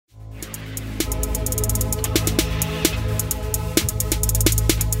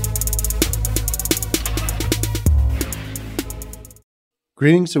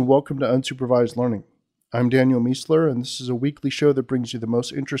Greetings and welcome to Unsupervised Learning. I'm Daniel Miesler, and this is a weekly show that brings you the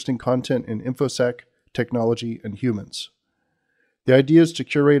most interesting content in InfoSec, technology, and humans. The idea is to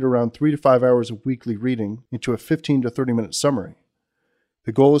curate around 3 to 5 hours of weekly reading into a 15 to 30-minute summary.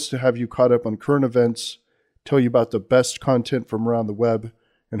 The goal is to have you caught up on current events, tell you about the best content from around the web,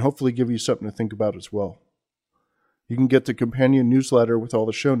 and hopefully give you something to think about as well. You can get the companion newsletter with all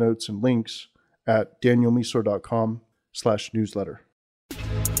the show notes and links at danielmiesler.com/newsletter.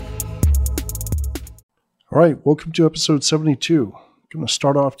 All right, welcome to episode 72. I'm going to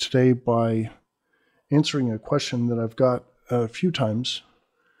start off today by answering a question that I've got a few times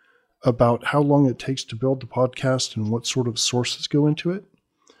about how long it takes to build the podcast and what sort of sources go into it.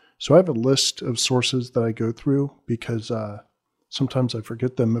 So I have a list of sources that I go through because sometimes I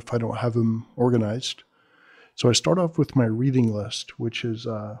forget them if I don't have them organized. So I start off with my reading list, which is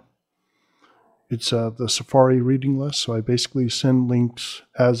it's the Safari reading list. So I basically send links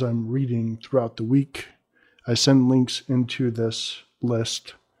as I'm reading throughout the week. I send links into this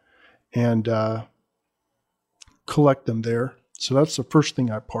list and collect them there. So that's the first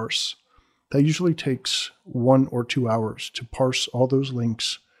thing I parse. That usually takes 1 or 2 hours to parse all those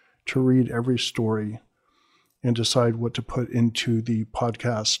links, to read every story, and decide what to put into the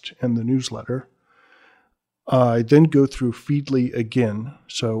podcast and the newsletter. I then go through Feedly again.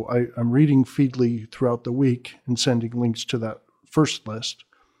 So I'm reading Feedly throughout the week and sending links to that first list.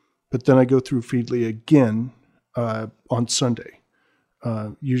 But then I go through Feedly again on Sunday.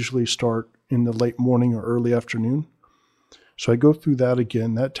 Usually start in the late morning or early afternoon. So I go through that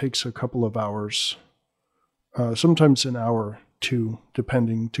again. That takes a couple of hours, sometimes an hour or two,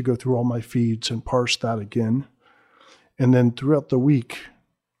 depending, to go through all my feeds and parse that again. And then throughout the week,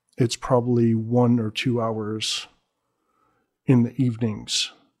 it's probably 1 or 2 hours in the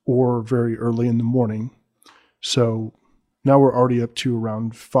evenings or very early in the morning. So now we're already up to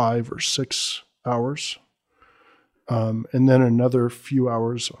around 5 or 6 hours. And then another few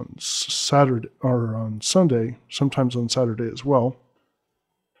hours on Saturday or on Sunday, sometimes on Saturday as well.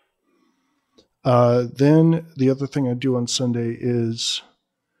 Then the other thing I do on Sunday is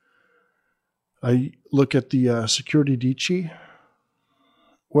I look at the SecurityDici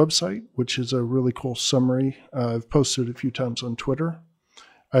website, which is a really cool summary. I've posted a few times on Twitter.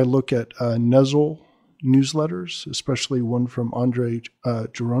 I look at Nuzzle newsletters, especially one from Andre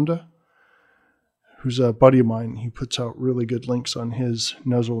Gironda, who's a buddy of mine. He puts out really good links on his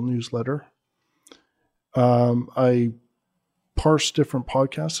Nuzzle newsletter. I parse different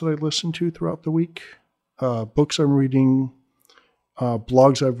podcasts that I listen to throughout the week, books I'm reading,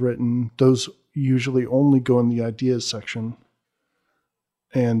 blogs I've written. Those usually only go in the ideas section,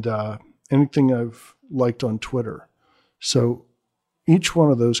 and anything I've liked on Twitter. So each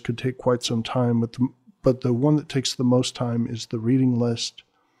one of those could take quite some time, but the one that takes the most time is the reading list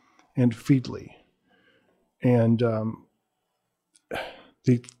and Feedly. And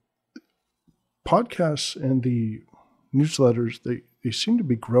the podcasts and the newsletters, they seem to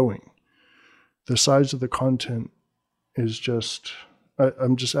be growing. The size of the content is just,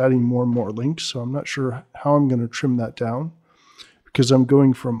 I'm just adding more and more links, so I'm not sure how I'm going to trim that down, because I'm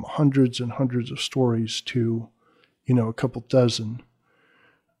going from hundreds and hundreds of stories to, a couple dozen.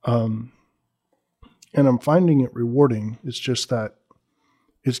 And I'm finding it rewarding. It's just that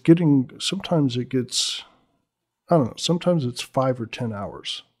sometimes it gets, sometimes it's 5 or 10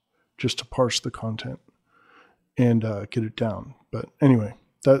 hours just to parse the content and get it down. But anyway,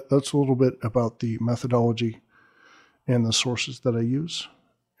 that's a little bit about the methodology and the sources that I use.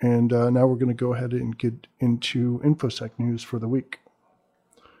 And now we're going to go ahead and get into InfoSec news for the week.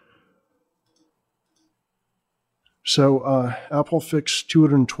 So Apple fixed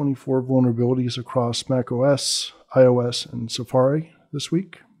 224 vulnerabilities across macOS, iOS, and Safari this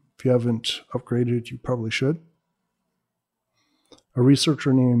week. If you haven't upgraded, you probably should. A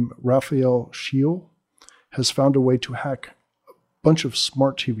researcher named Raphael Schiel has found a way to hack a bunch of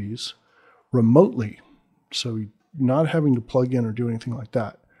smart TVs remotely, so not having to plug in or do anything like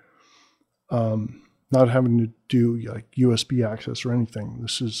that. Not having to do like USB access or anything.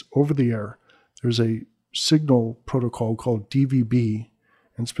 This is over the air. There's a signal protocol called DVB,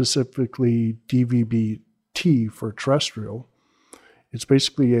 and specifically DVB-T for terrestrial. It's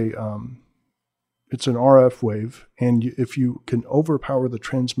basically it's an RF wave, and if you can overpower the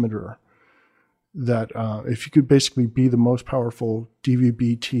transmitter, that if you could basically be the most powerful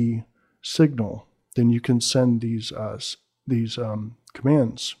DVB-T signal, then you can send these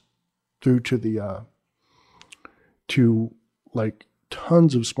commands through to like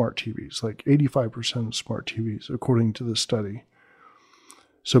tons of smart TVs, like 85% of smart TVs, according to this study.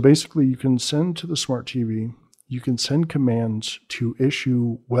 So basically, you can send to the smart TV, you can send commands to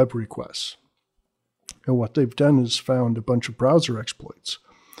issue web requests. And what they've done is found a bunch of browser exploits.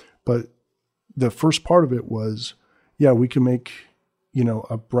 But the first part of it was, yeah, we can make,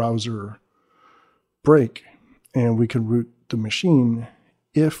 a browser break and we can root the machine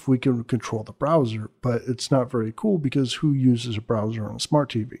if we can control the browser, but it's not very cool because who uses a browser on a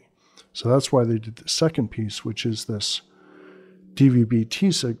smart TV? So that's why they did the second piece, which is this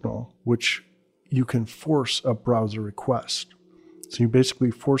DVB-T signal, which you can force a browser request. So you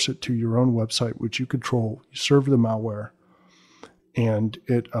basically force it to your own website, which you control. You serve the malware, and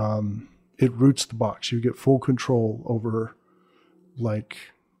it roots the box. You get full control over, like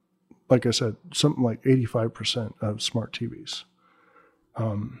I said, something like 85% of smart TVs.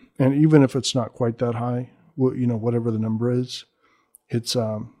 And even if it's not quite that high, whatever the number is, it's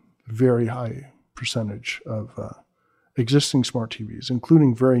a very high percentage of existing smart TVs,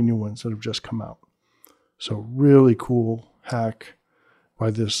 including very new ones that have just come out. So really cool hack by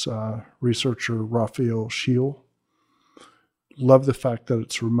this researcher, Raphael Scheel. Love the fact that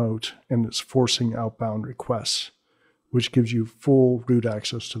it's remote and it's forcing outbound requests, which gives you full root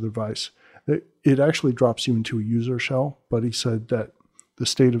access to the device. It actually drops you into a user shell, but he said that the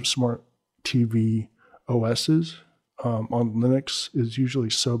state of smart TV OSs on Linux is usually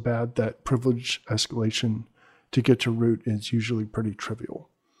so bad that privilege escalation to get to root is usually pretty trivial.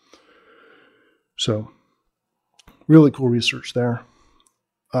 So really cool research there.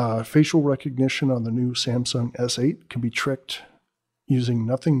 Facial recognition on the new Samsung S8 can be tricked using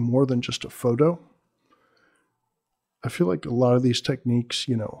nothing more than just a photo. I feel like a lot of these techniques,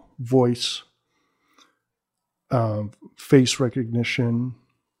 voice, face recognition,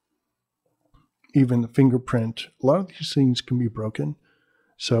 even the fingerprint, a lot of these things can be broken.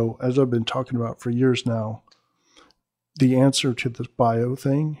 So as I've been talking about for years now, the answer to this bio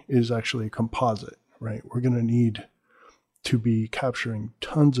thing is actually a composite, right? We're going to need to be capturing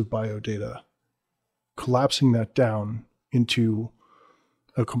tons of bio data, collapsing that down into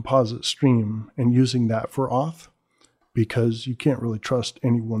a composite stream and using that for auth, because you can't really trust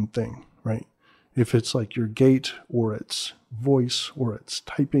any one thing, right? If it's like your gait or it's voice or it's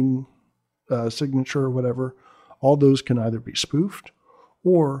typing signature or whatever, all those can either be spoofed,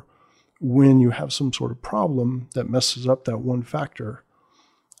 or when you have some sort of problem that messes up that one factor,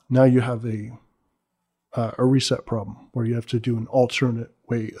 now you have a reset problem where you have to do an alternate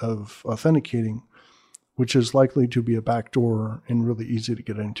way of authenticating, which is likely to be a backdoor and really easy to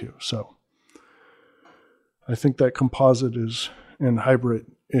get into. So I think that composite and hybrid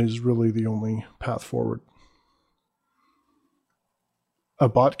is really the only path forward. A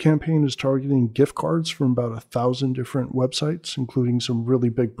bot campaign is targeting gift cards from about 1,000 different websites, including some really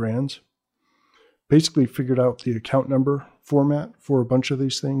big brands. Basically figured out the account number format for a bunch of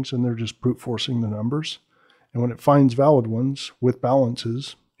these things, and they're just brute forcing the numbers. And when it finds valid ones with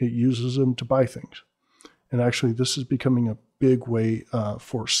balances, it uses them to buy things. And actually, this is becoming a big way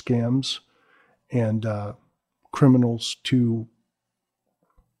for scams and criminals to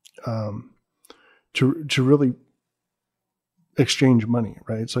really exchange money,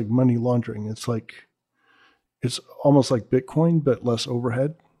 right? It's like money laundering. It's almost like Bitcoin, but less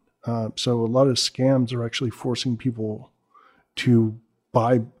overhead. So a lot of scams are actually forcing people to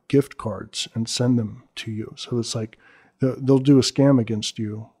buy gift cards and send them to you. So it's like they'll do a scam against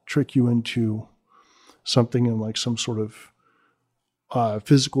you, trick you into something in like some sort of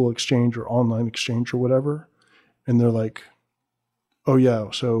physical exchange or online exchange or whatever. And they're like, oh yeah,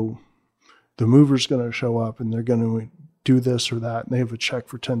 so the mover's going to show up and they're going to do this or that. And they have a check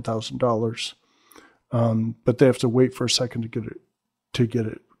for $10,000. But they have to wait for a second to get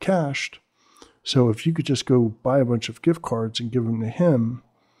it cashed. So if you could just go buy a bunch of gift cards and give them to him,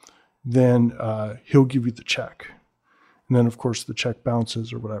 then he'll give you the check. And then of course the check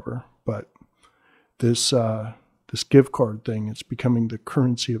bounces or whatever. But this gift card thing, it's becoming the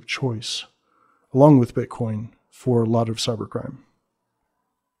currency of choice, along with Bitcoin, for a lot of cybercrime.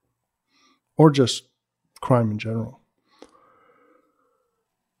 Or just crime in general.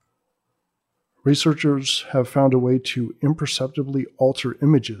 Researchers have found a way to imperceptibly alter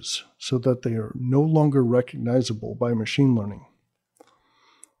images so that they are no longer recognizable by machine learning.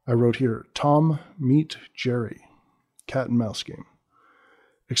 I wrote here, Tom, meet Jerry, cat and mouse game.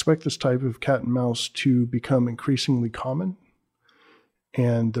 Expect this type of cat and mouse to become increasingly common,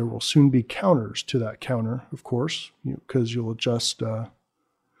 and there will soon be counters to that counter, of course, because you'll adjust, the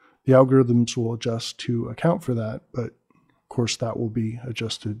algorithms will adjust to account for that, but of course that will be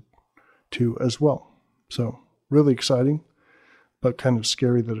adjusted to as well. So really exciting, but kind of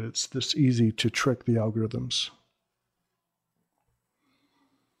scary that it's this easy to trick the algorithms.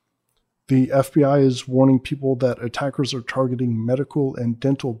 The FBI is warning people that attackers are targeting medical and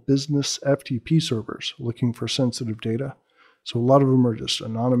dental business FTP servers looking for sensitive data. So a lot of them are just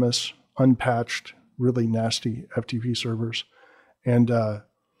anonymous, unpatched, really nasty FTP servers. And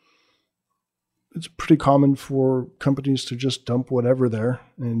it's pretty common for companies to just dump whatever there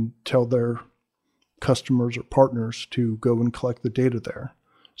and tell their customers or partners to go and collect the data there.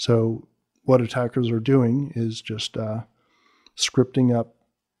 So what attackers are doing is just scripting up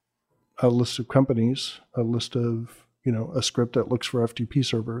a list of companies, a list of, a script that looks for FTP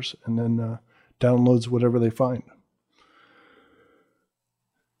servers, and then downloads whatever they find.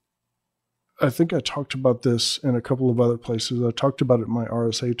 I think I talked about this in a couple of other places. I talked about it in my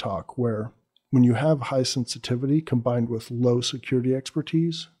RSA talk, where when you have high sensitivity combined with low security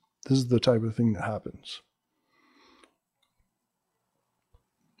expertise, this is the type of thing that happens.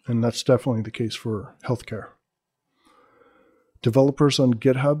 And that's definitely the case for healthcare. Developers on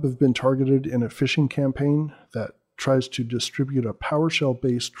GitHub have been targeted in a phishing campaign that tries to distribute a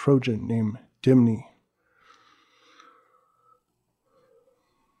PowerShell-based Trojan named Dimny.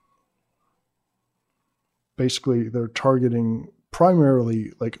 Basically, they're targeting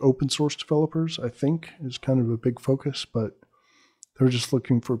primarily like open source developers, I think, is kind of a big focus, but they're just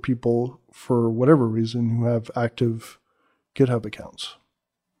looking for people, for whatever reason, who have active GitHub accounts.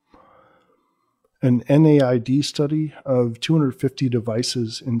 An NAID study of 250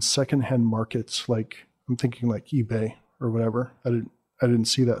 devices in secondhand markets, like I'm thinking like eBay or whatever. I didn't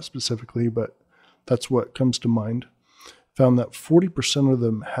see that specifically, but that's what comes to mind. Found that 40% of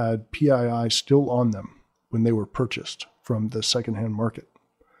them had PII still on them when they were purchased from the secondhand market.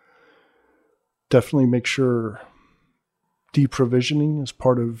 Definitely make sure deprovisioning is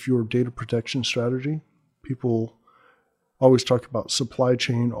part of your data protection strategy. People always talk about supply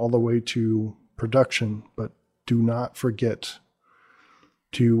chain all the way to production, but do not forget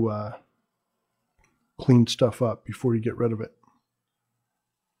to clean stuff up before you get rid of it.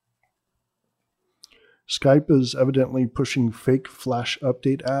 Skype is evidently pushing fake flash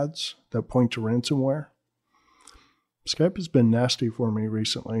update ads that point to ransomware. Skype has been nasty for me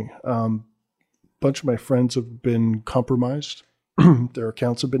recently. A bunch of my friends have been compromised. Their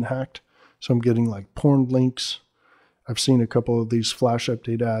accounts have been hacked. So I'm getting like porn links. I've seen a couple of these flash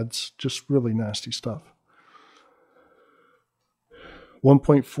update ads, just really nasty stuff.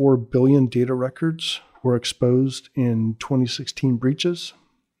 1.4 billion data records were exposed in 2016 breaches,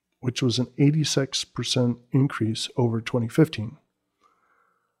 which was an 86% increase over 2015.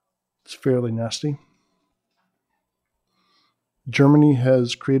 It's fairly nasty. Germany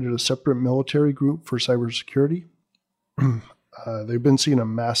has created a separate military group for cybersecurity. They've been seeing a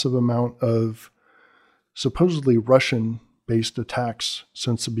massive amount of supposedly Russian-based attacks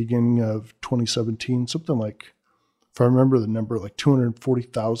since the beginning of 2017. Something like, if I remember the number, like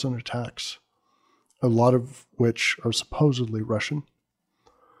 240,000 attacks, a lot of which are supposedly Russian.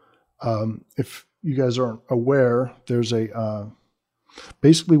 If you guys aren't aware, there's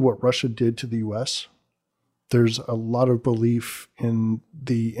basically what Russia did to the U.S., there's a lot of belief in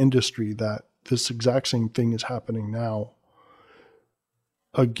the industry that this exact same thing is happening now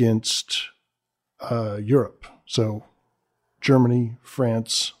against Europe. So Germany,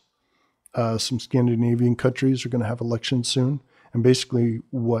 France, some Scandinavian countries are going to have elections soon. And basically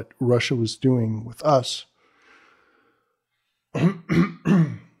what Russia was doing with us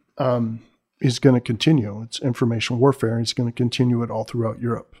is going to continue. It's information warfare, and it's going to continue it all throughout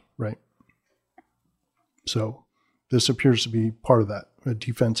Europe, right? So this appears to be part of that, a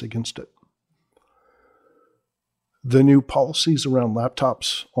defense against it. The new policies around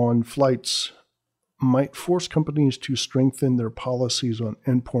laptops on flights might force companies to strengthen their policies on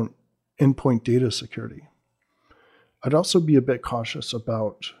endpoint data security. I'd also be a bit cautious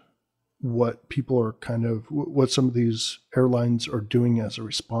about what some of these airlines are doing as a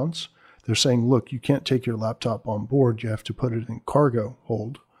response. They're saying, look, you can't take your laptop on board. You have to put it in cargo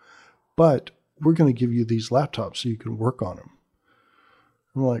hold. But we're going to give you these laptops so you can work on them.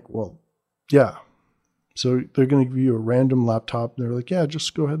 I'm like, well, yeah. So they're going to give you a random laptop. And they're like, yeah,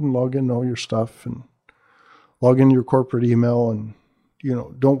 just go ahead and log in all your stuff and log in your corporate email. And,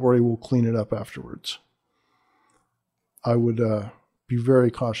 don't worry, we'll clean it up afterwards. I would be very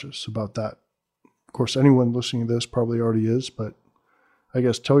cautious about that. Of course, anyone listening to this probably already is, but I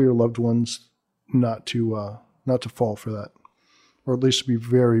guess tell your loved ones not to fall for that. Or at least be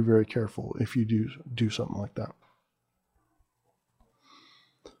very, very careful if you do something like that.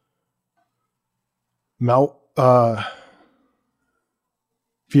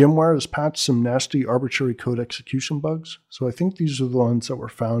 VMware has patched some nasty arbitrary code execution bugs. So I think these are the ones that were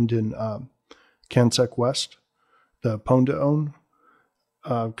found in CanSec West, the Pwn2Own.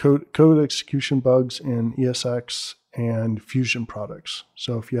 code execution bugs in ESX and Fusion products.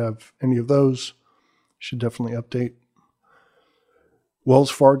 So if you have any of those, you should definitely update.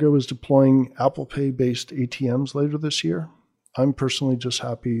 Wells Fargo is deploying Apple Pay-based ATMs later this year. I'm personally just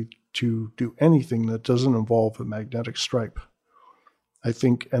happy to do anything that doesn't involve a magnetic stripe. I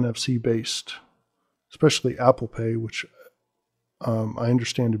think NFC-based, especially Apple Pay, which I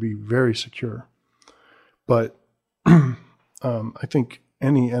understand to be very secure, but I think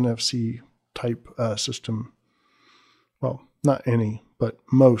any NFC type system, well, not any, but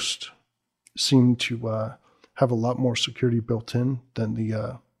most seem to have a lot more security built in than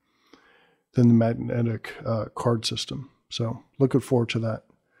the magnetic card system. So looking forward to that.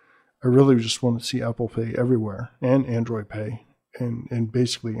 I really just want to see Apple Pay everywhere and Android Pay and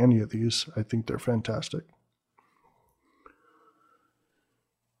basically any of these. I think they're fantastic.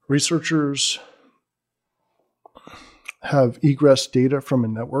 Researchers have egress data from a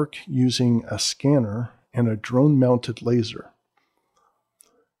network using a scanner and a drone-mounted laser.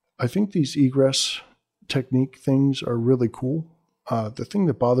 I think these egress technique things are really cool. The thing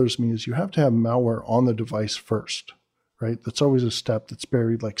that bothers me is you have to have malware on the device first, right? That's always a step that's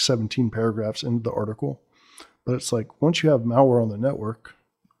buried like 17 paragraphs into the article. But it's like once you have malware on the network,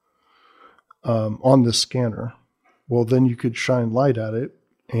 on this scanner, well, then you could shine light at it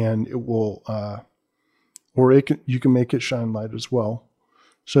and it will, you can make it shine light as well.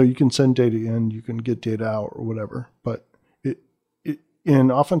 So you can send data in, you can get data out or whatever. But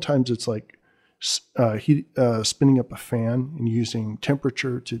and oftentimes it's like spinning up a fan and using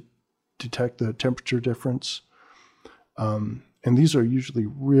temperature to detect the temperature difference. And these are usually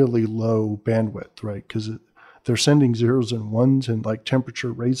really low bandwidth, right? Because they're sending zeros and ones in like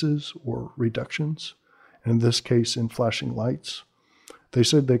temperature raises or reductions. And in this case, in flashing lights. They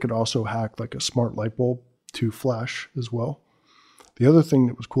said they could also hack like a smart light bulb to flash as well. The other thing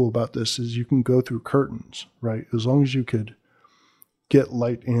that was cool about this is you can go through curtains, right? As long as you could get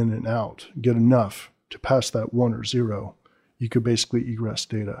light in and out, get enough to pass that 1 or 0, you could basically egress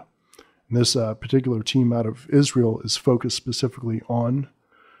data. And this particular team out of Israel is focused specifically on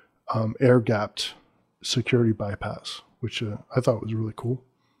air-gapped security bypass, which I thought was really cool.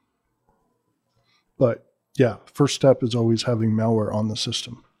 But yeah, first step is always having malware on the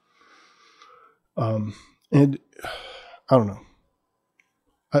system. And I don't know.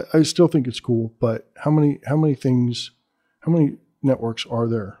 I still think it's cool, but how many networks are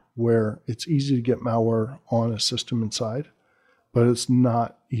there where it's easy to get malware on a system inside, but it's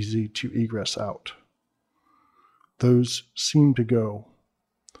not easy to egress out? Those seem to go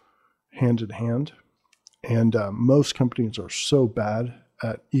hand in hand. And most companies are so bad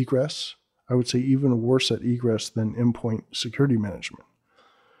at egress. I would say even worse at egress than endpoint security management.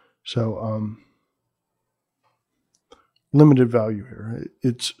 So limited value here.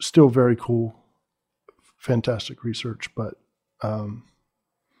 It's still very cool, fantastic research, but I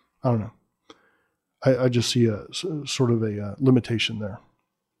don't know. I just see a sort of a limitation there.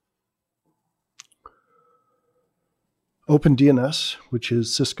 OpenDNS, which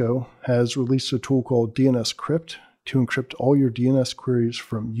is Cisco, has released a tool called DNS Crypt to encrypt all your DNS queries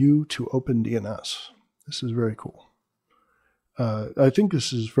from you to OpenDNS. This is very cool. I think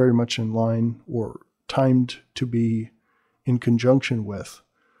this is very much in line or timed to be in conjunction with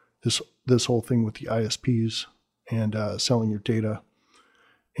this whole thing with the ISPs and selling your data.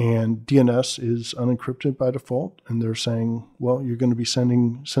 And DNS is unencrypted by default, and they're saying, well, you're going to be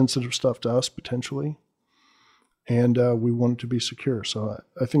sending sensitive stuff to us potentially, and we want it to be secure. So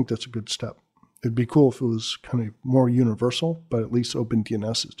I think that's a good step. It'd be cool if it was kind of more universal, but at least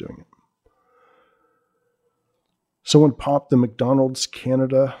OpenDNS is doing it. Someone popped the McDonald's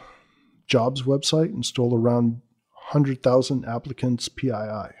Canada jobs website and stole around 100,000 applicants' PII.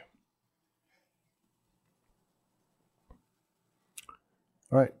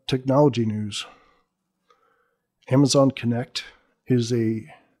 All right, technology news. Amazon Connect is a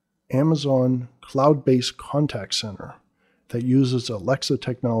Amazon cloud-based contact center that uses Alexa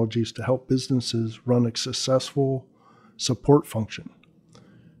technologies to help businesses run a successful support function.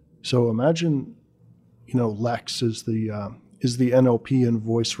 So imagine, Lex is the NLP and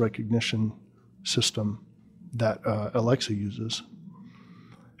voice recognition system that Alexa uses.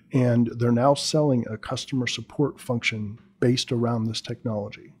 And they're now selling a customer support function based around this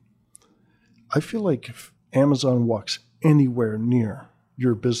technology. I feel like if Amazon walks anywhere near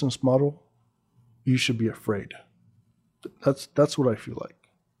your business model, you should be afraid. That's what I feel like.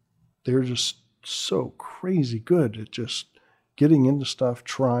 They're just so crazy good at just getting into stuff,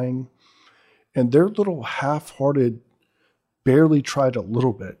 trying, and their little half-hearted, barely tried a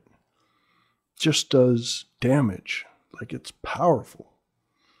little bit, just does damage. Like, it's powerful.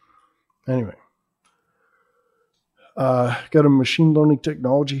 Anyway, got a machine learning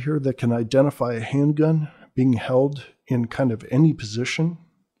technology here that can identify a handgun being held in kind of any position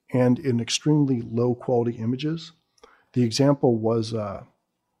and in extremely low quality images. The example was,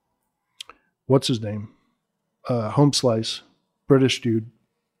 what's his name? Home Slice, British dude,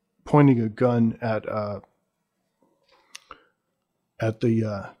 pointing a gun at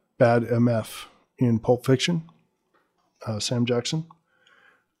the bad MF in Pulp Fiction, Sam Jackson.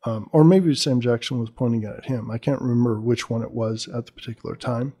 Or maybe Sam Jackson was pointing it at him. I can't remember which one it was at the particular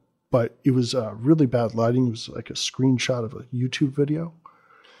time, but it was really bad lighting. It was like a screenshot of a YouTube video.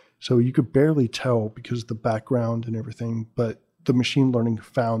 So you could barely tell because of the background and everything, but the machine learning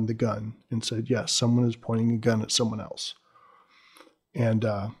found the gun and said, yes, someone is pointing a gun at someone else. And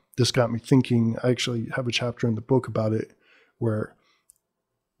this got me thinking. I actually have a chapter in the book about it where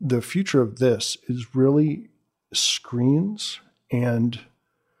the future of this is really screens and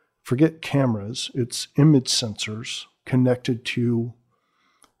forget cameras. It's image sensors connected to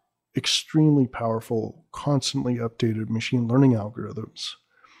extremely powerful, constantly updated machine learning algorithms.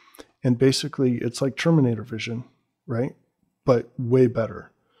 And basically, it's like Terminator vision, right? But way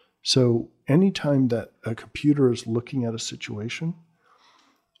better. So anytime that a computer is looking at a situation,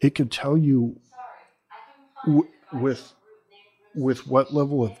 it could tell you with what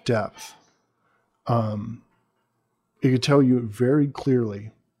level of depth. It could tell you very clearly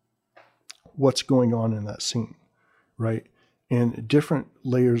what's going on in that scene, right? And different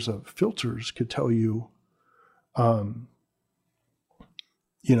layers of filters could tell you,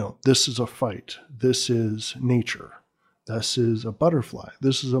 this is a fight. This is nature. This is a butterfly.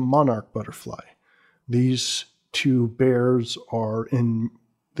 This is a monarch butterfly. These two bears are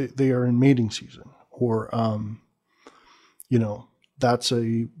they are in mating season, or, that's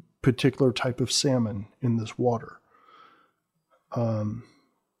a particular type of salmon in this water.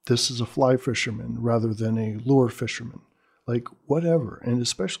 This is a fly fisherman rather than a lure fisherman, like whatever. And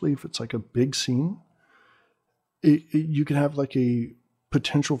especially if it's like a big scene, you can have like a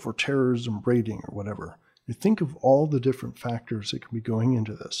potential for terrorism rating or whatever. You think of all the different factors that can be going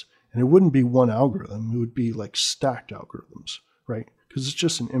into this. And it wouldn't be one algorithm. It would be like stacked algorithms, right? Because it's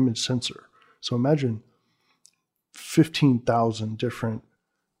just an image sensor. So imagine 15,000 different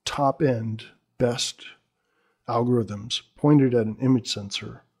top-end best algorithms pointed at an image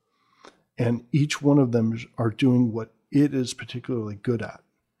sensor, and each one of them are doing what it is particularly good at.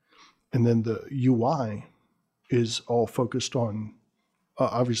 And then the UI is all focused on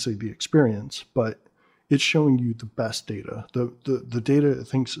obviously the experience, but it's showing you the best data, the data it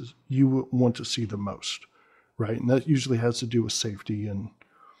thinks is you want to see the most, right? And that usually has to do with safety and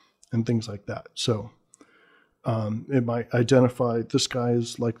things like that. So it might identify this guy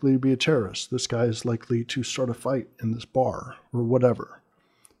is likely to be a terrorist. This guy is likely to start a fight in this bar or whatever.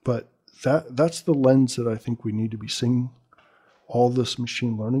 But that's the lens that I think we need to be seeing all this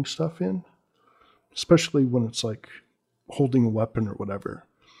machine learning stuff in, especially when it's like holding a weapon or whatever.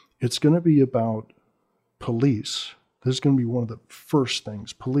 It's going to be about police. This is going to be one of the first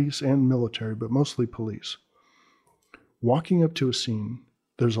things, police and military, but mostly police. Walking up to a scene,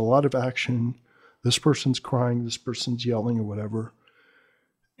 there's a lot of action. This person's crying, this person's yelling or whatever.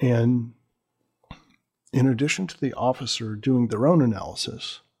 And in addition to the officer doing their own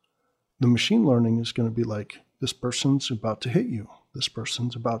analysis, the machine learning is going to be like, this person's about to hit you. This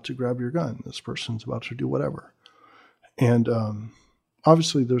person's about to grab your gun. This person's about to do whatever. And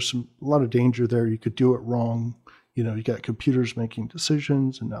obviously there's a lot of danger there. You could do it wrong. You got computers making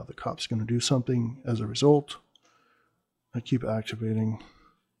decisions, and now the cop's going to do something as a result. I keep activating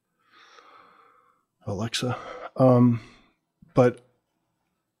Alexa. But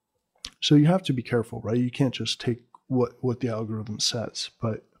so you have to be careful, right? You can't just take what the algorithm says.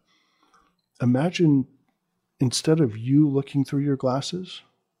 But imagine instead of you looking through your glasses,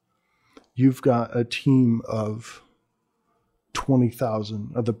 you've got a team of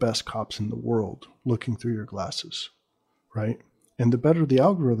 20,000 of the best cops in the world looking through your glasses, right? And the better the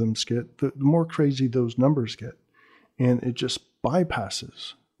algorithms get, the more crazy those numbers get. And it just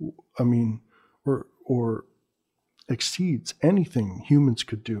bypasses, or exceeds anything humans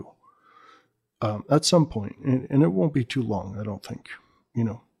could do at some point. And it won't be too long, I don't think.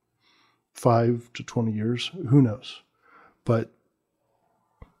 5 to 20 years, who knows? But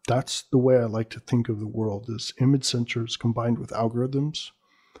that's the way I like to think of the world, is image sensors combined with algorithms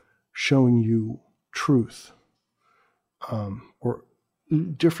showing you truth, or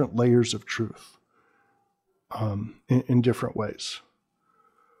different layers of truth in different ways.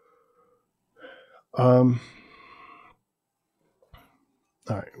 All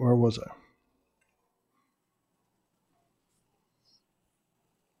right, where was I?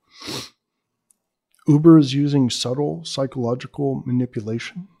 Uber is using subtle psychological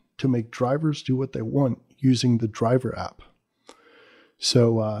manipulation to make drivers do what they want using the driver app.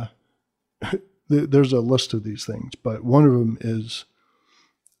 So there's a list of these things, but one of them is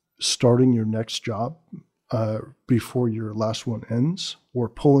starting your next job before your last one ends, or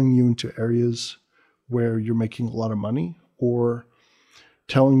pulling you into areas where you're making a lot of money, or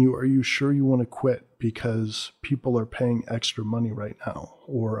telling you, are you sure you want to quit because people are paying extra money right now?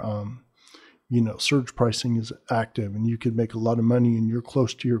 Or, surge pricing is active and you could make a lot of money and you're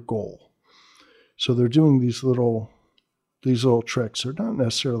close to your goal. So they're doing these little tricks. They're not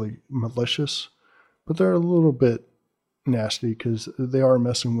necessarily malicious, but they're a little bit nasty because they are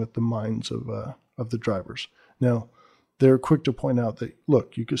messing with the minds of the drivers. Now, they're quick to point out that,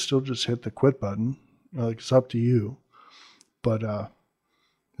 look, you could still just hit the quit button. It's up to you. But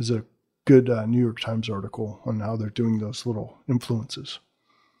there's a good New York Times article on how they're doing those little influences.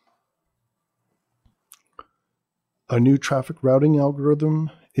 A new traffic routing algorithm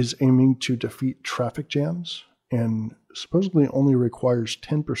is aiming to defeat traffic jams and supposedly only requires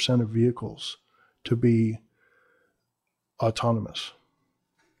 10% of vehicles to be autonomous.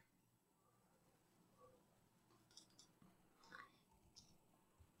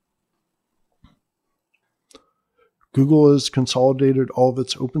 Google has consolidated all of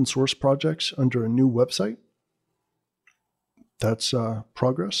its open source projects under a new website. That's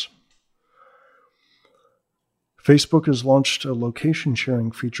progress. Facebook has launched a location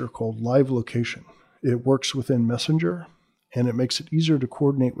sharing feature called Live Location. It works within Messenger, and it makes it easier to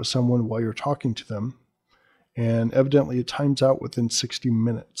coordinate with someone while you're talking to them. And evidently it times out within 60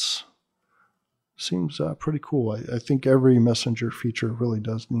 minutes. Seems pretty cool. I think every Messenger feature really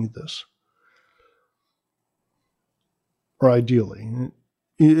does need this. Or ideally,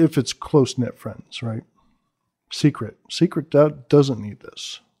 if it's close-knit friends, right? Secret doesn't need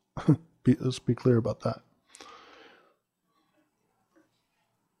this. Let's be clear about that.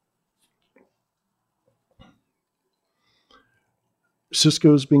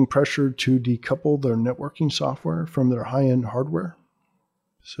 Cisco is being pressured to decouple their networking software from their high-end hardware.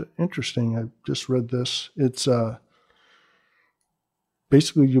 So interesting. I just read this. It's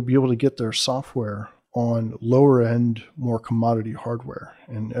basically you'll be able to get their software on lower-end, more commodity hardware,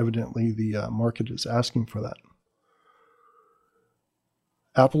 and evidently the market is asking for that.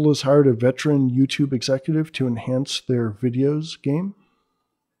 Apple has hired a veteran YouTube executive to enhance their videos game.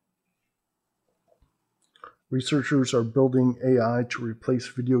 Researchers are building AI to replace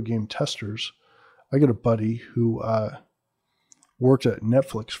video game testers. I got a buddy who worked at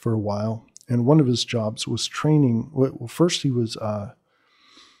Netflix for a while, and one of his jobs was training. Well, first he was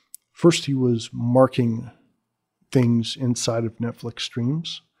marking things inside of Netflix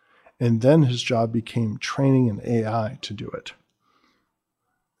streams, and then his job became training an AI to do it.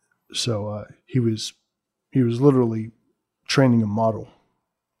 So he was literally training a model.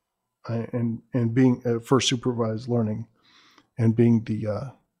 And being for supervised learning, and being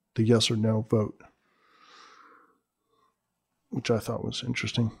the yes or no vote, which I thought was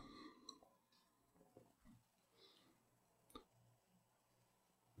interesting.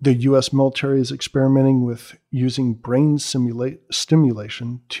 The U.S. military is experimenting with using brain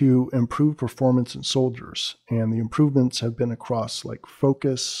stimulation to improve performance in soldiers, and the improvements have been across like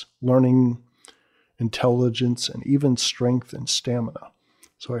focus, learning, intelligence, and even strength and stamina.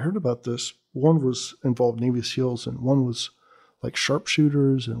 So I heard about this. One was involved Navy SEALs, and one was like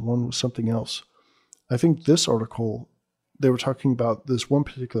sharpshooters, and one was something else. I think this article, they were talking about this one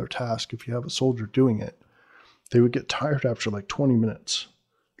particular task. If you have a soldier doing it, they would get tired after like 20 minutes.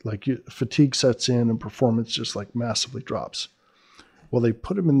 Like fatigue sets in and performance just like massively drops. Well, they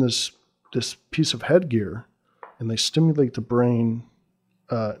put them in this piece of headgear, and they stimulate the brain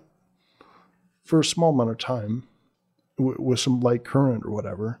for a small amount of time, with some light current or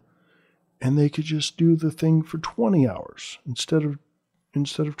whatever, and they could just do the thing for 20 hours instead of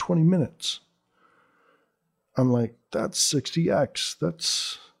 20 minutes. I'm like, that's 60x.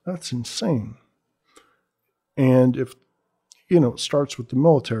 That's insane. And if, it starts with the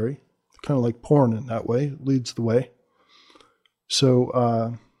military, kind of like porn in that way, it leads the way.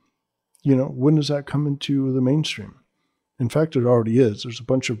 So, when does that come into the mainstream? In fact, it already is. There's a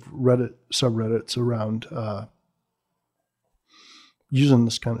bunch of Reddit subreddits around using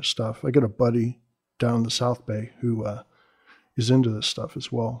this kind of stuff. I got a buddy down in the South Bay who is into this stuff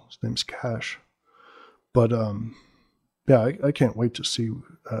as well. His name's Cash. But I can't wait to see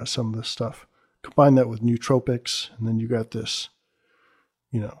some of this stuff. Combine that with nootropics, and then you got this,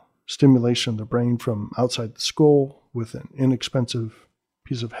 stimulation of the brain from outside the skull with an inexpensive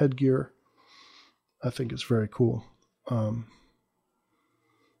piece of headgear. I think it's very cool.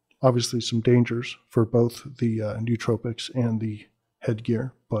 Obviously some dangers for both the nootropics and the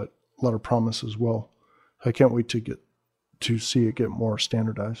headgear, but a lot of promise as well. I can't wait to see it get more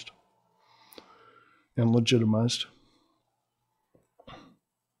standardized and legitimized.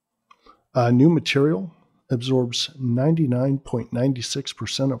 New material absorbs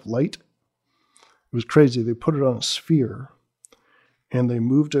 99.96% of light. It was crazy. They put it on a sphere and they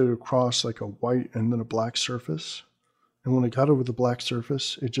moved it across like a white and then a black surface. And when it got over the black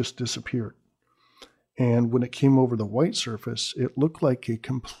surface, it just disappeared. And when it came over the white surface, it looked like a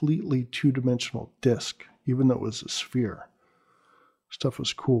completely two-dimensional disc, even though it was a sphere. Stuff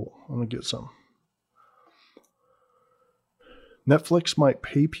was cool. I'm going to get some. Netflix might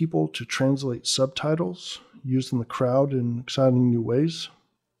pay people to translate subtitles using the crowd in exciting new ways.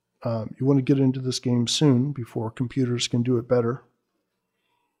 You want to get into this game soon before computers can do it better.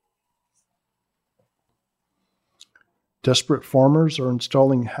 Desperate farmers are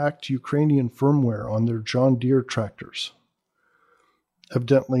installing hacked Ukrainian firmware on their John Deere tractors.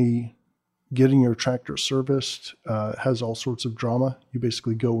 Evidently, getting your tractor serviced has all sorts of drama. You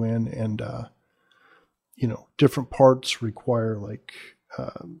basically go in and, different parts require like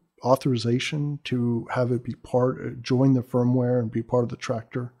authorization to have it be join the firmware and be part of the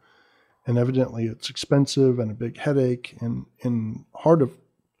tractor. And evidently it's expensive and a big headache and hard to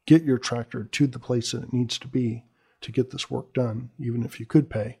get your tractor to the place that it needs to be to get this work done, even if you could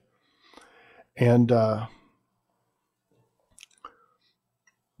pay. And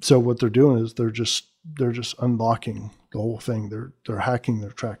so what they're doing is they're just unlocking the whole thing. They're hacking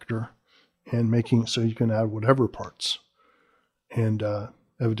their tractor and making it so you can add whatever parts. And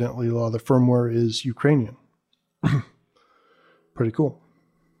evidently a lot of the firmware is Ukrainian. Pretty cool.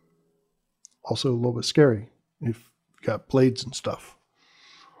 Also a little bit scary if you've got blades and stuff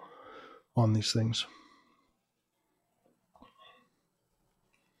on these things.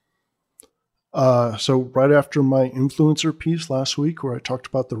 So right after my influencer piece last week, where I talked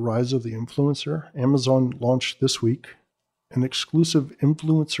about the rise of the influencer, Amazon launched this week an exclusive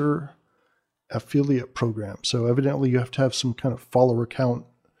influencer affiliate program. So evidently you have to have some kind of follower count.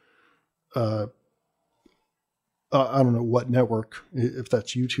 I don't know what network, if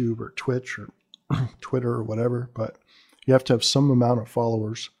that's YouTube or Twitch or Twitter or whatever, but you have to have some amount of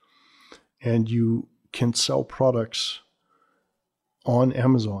followers and you can sell products on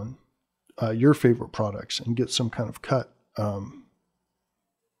Amazon, your favorite products, and get some kind of cut. I'm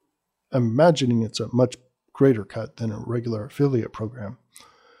imagining it's a much greater cut than a regular affiliate program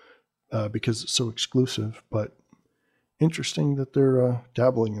because it's so exclusive, but interesting that they're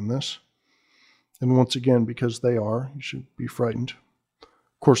dabbling in this. And once again, because they are, you should be frightened.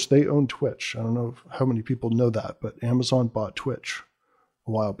 Of course, they own Twitch. I don't know how many people know that, but Amazon bought Twitch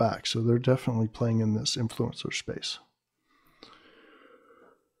a while back. So they're definitely playing in this influencer space.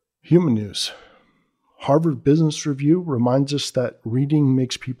 Human news. Harvard Business Review reminds us that reading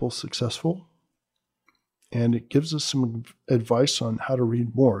makes people successful. And it gives us some advice on how to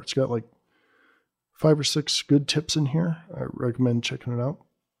read more. It's got like 5 or 6 good tips in here. I recommend checking it out.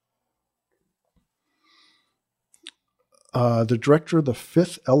 The director of The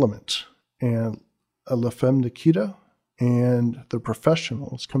Fifth Element and La Femme Nikita and The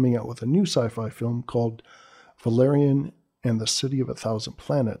Professional is coming out with a new sci-fi film called Valerian and the City of a Thousand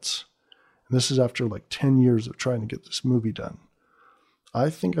Planets. And this is after like 10 years of trying to get this movie done. I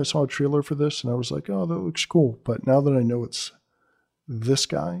think I saw a trailer for this and I was like, oh, that looks cool. But now that I know it's this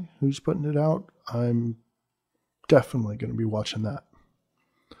guy who's putting it out, I'm definitely going to be watching that.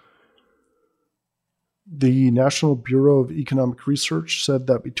 The National Bureau of Economic Research said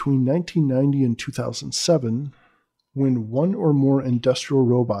that between 1990 and 2007, when one or more industrial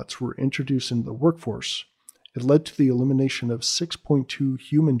robots were introduced into the workforce, it led to the elimination of 6.2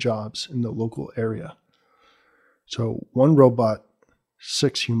 human jobs in the local area. So one robot,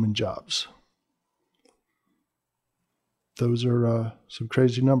 6 human jobs. Those are some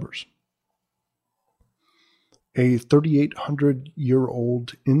crazy numbers. A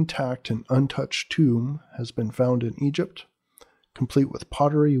 3,800-year-old intact and untouched tomb has been found in Egypt, complete with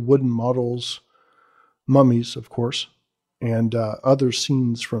pottery, wooden models, mummies, of course, and other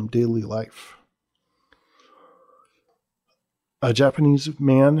scenes from daily life. A Japanese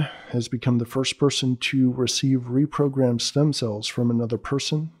man has become the first person to receive reprogrammed stem cells from another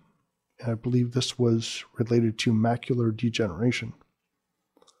person. I believe this was related to macular degeneration.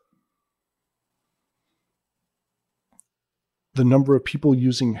 The number of people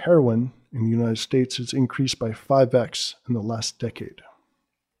using heroin in the United States has increased by 5x in the last decade.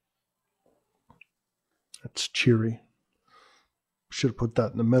 That's cheery. Should have put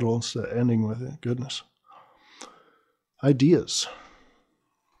that in the middle instead of ending with it. Goodness. Ideas.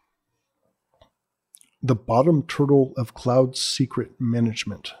 The Bottom Turtle of Cloud Secret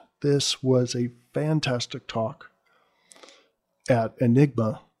Management. This was a fantastic talk at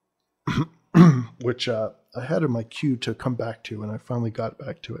Enigma, which I had in my queue to come back to, and I finally got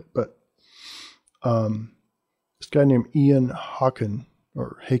back to it. But this guy named Ian Haken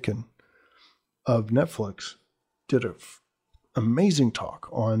of Netflix did an amazing talk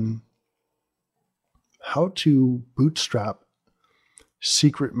on how to bootstrap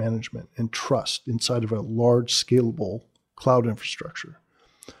secret management and trust inside of a large, scalable cloud infrastructure.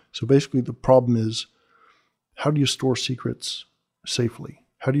 So basically, the problem is, how do you store secrets safely?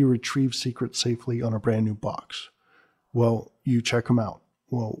 How do you retrieve secrets safely on a brand new box? Well, you check them out.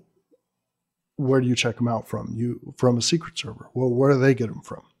 Well, where do you check them out from? From a secret server. Well, where do they get them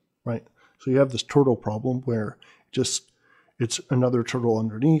from, right? So you have this turtle problem where it's another turtle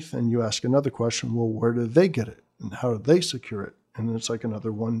underneath, and you ask another question, well, where do they get it? And how do they secure it? And it's like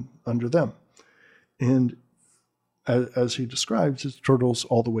another one under them. And as he describes, it's turtles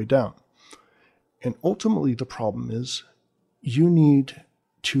all the way down. And ultimately, the problem is you need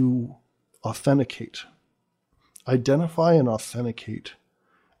to identify and authenticate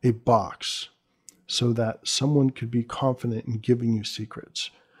a box so that someone could be confident in giving you secrets.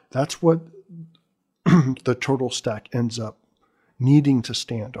 That's what the turtle stack ends up needing to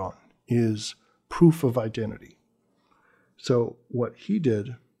stand on, is proof of identity. So what he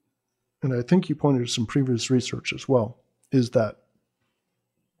did, and I think he pointed to some previous research as well, is that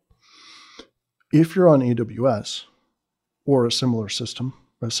if you're on AWS or a similar system,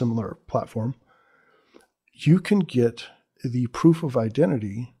 a similar platform, you can get the proof of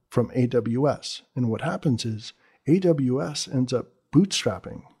identity from AWS. And what happens is AWS ends up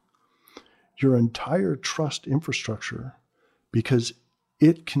bootstrapping your entire trust infrastructure because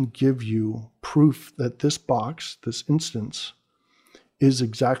it can give you proof that this box, this instance, is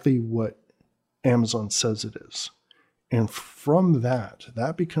exactly what Amazon says it is. And from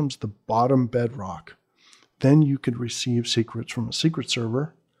that becomes the bottom bedrock. Then you could receive secrets from a secret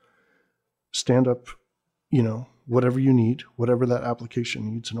server, stand up, whatever you need, whatever that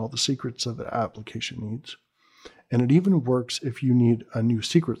application needs, and all the secrets that the application needs. And it even works if you need a new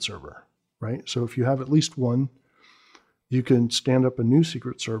secret server, right? So if you have at least one, you can stand up a new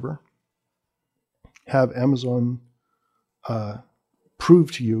secret server, have Amazon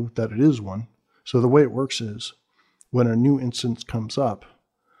prove to you that it is one. So the way it works is when a new instance comes up,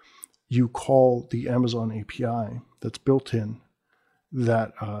 you call the Amazon API that's built in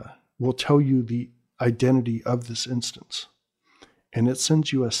that will tell you the identity of this instance. And it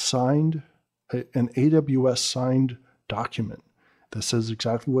sends you an AWS signed document that says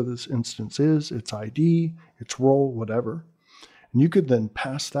exactly what this instance is, its ID, its role, whatever. And you could then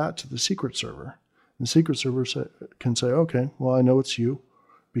pass that to the secret server. And the secret server can say, okay, well, I know it's you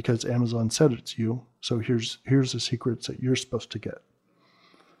because Amazon said it's you. So here's the secrets that you're supposed to get.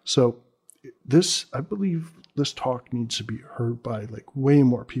 So I believe this talk needs to be heard by way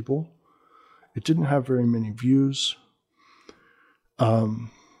more people. It didn't have very many views.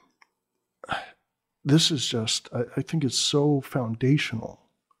 This is just, I think it's so foundational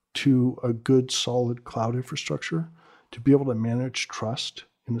to a good, solid cloud infrastructure to be able to manage trust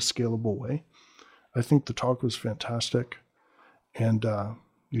in a scalable way. I think the talk was fantastic, and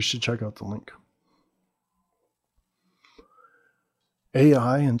you should check out the link.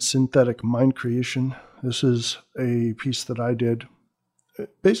 AI and synthetic mind creation. This is a piece that I did,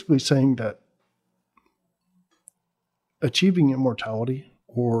 basically saying that achieving immortality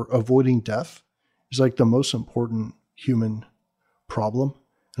or avoiding death is the most important human problem.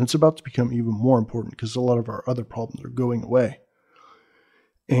 And it's about to become even more important because a lot of our other problems are going away.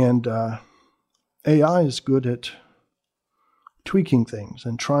 And AI is good at tweaking things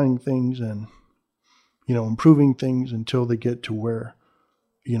and trying things and, improving things until they get to where,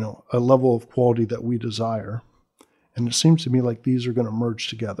 a level of quality that we desire. And it seems to me like these are going to merge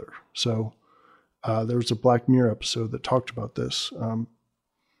together. So there was a Black Mirror episode that talked about this,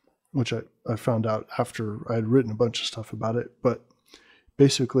 which I found out after I had written a bunch of stuff about it. But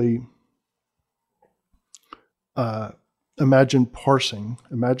basically, imagine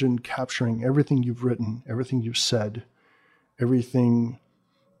capturing everything you've written, everything you've said, everything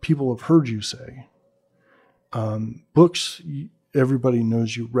people have heard you say. Books, everybody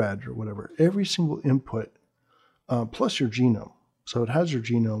knows you read or whatever. Every single input, plus your genome. So it has your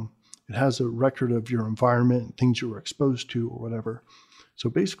genome. It has a record of your environment, things you were exposed to or whatever. So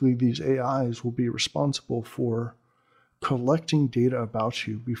basically, these AIs will be responsible for collecting data about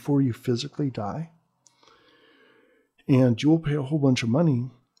you before you physically die. And you will pay a whole bunch of money,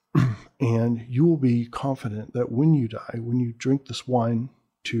 and you will be confident that when you die, when you drink this wine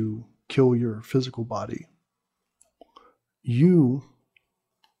to kill your physical body. You,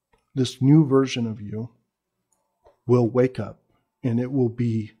 this new version of you, will wake up and it will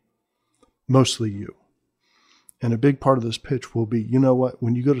be mostly you. And a big part of this pitch will be, you know what,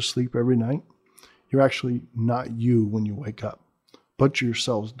 when you go to sleep every night, you're actually not you when you wake up. A bunch of your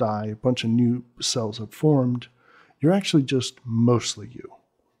cells die, a bunch of new cells have formed. You're actually just mostly you.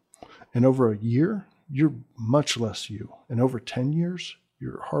 And over a year, you're much less you. And over 10 years,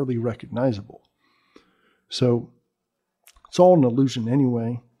 you're hardly recognizable. So it's all an illusion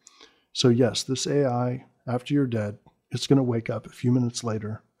anyway. So yes, this AI, after you're dead, it's going to wake up a few minutes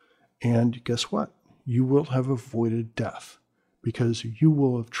later. And guess what? You will have avoided death because you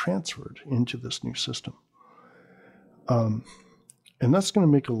will have transferred into this new system. And that's going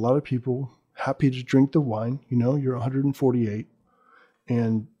to make a lot of people happy to drink the wine. You know, you're 148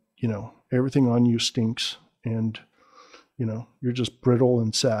 and, you know, everything on you stinks and, you know, you're just brittle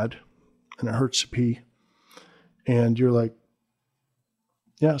and sad and it hurts to pee. And you're like,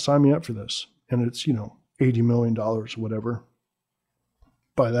 yeah, sign me up for this. And it's, you know, $80 million or whatever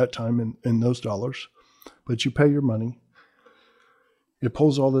by that time in those dollars. But you pay your money. It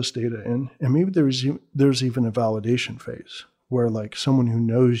pulls all this data in. And maybe there's even a validation phase where like someone who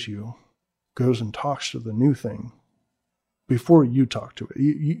knows you goes and talks to the new thing before you talk to it.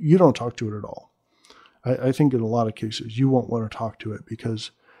 You don't talk to it at all. I think in a lot of cases you won't want to talk to it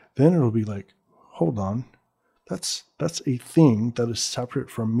because then it'll be like, hold on, that's a thing that is separate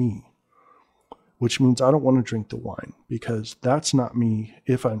from me, which means I don't want to drink the wine because that's not me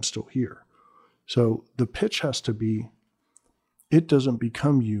if I'm still here. So the pitch has to be, it doesn't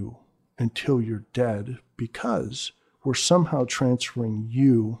become you until you're dead because we're somehow transferring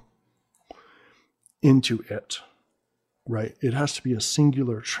you into it, right? It has to be a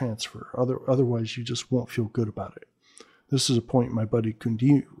singular transfer. Otherwise, you just won't feel good about it. This is a point my buddy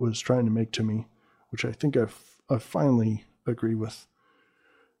Kundi was trying to make to me, which I think I finally agree with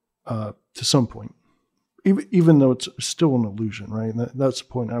to some point. Even though it's still an illusion, right? And that's the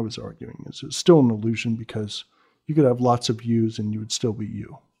point I was arguing, is it's still an illusion because you could have lots of views and you would still be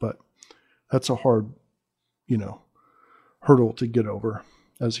you. But that's a hard, you know, hurdle to get over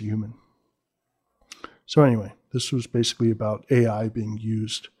as a human. So anyway, this was basically about AI being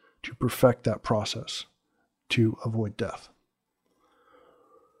used to perfect that process to avoid death.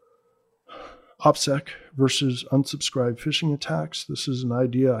 OPSEC versus unsubscribed phishing attacks. This is an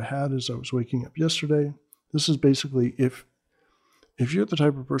idea I had as I was waking up yesterday. This is basically if you're the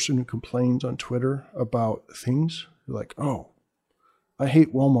type of person who complains on Twitter about things, you're like, oh, I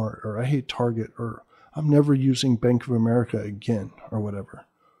hate Walmart or I hate Target or I'm never using Bank of America again or whatever.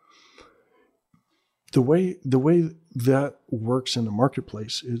 The way that works in the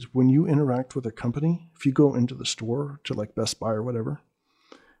marketplace is when you interact with a company, if you go into the store to like Best Buy or whatever,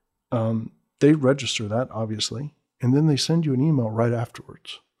 they register that obviously, and then they send you an email right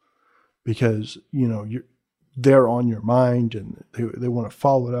afterwards because, you know, they're on your mind and they want to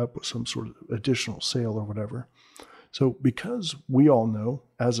follow it up with some sort of additional sale or whatever. So because we all know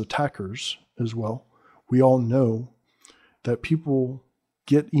as attackers as well, we all know that people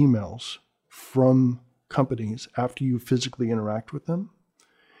get emails from companies after you physically interact with them.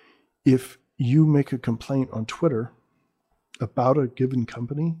 If you make a complaint on Twitter about a given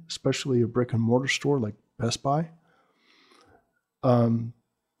company, especially a brick and mortar store like Best Buy,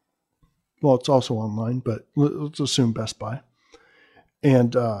 well, it's also online, but let's assume Best Buy.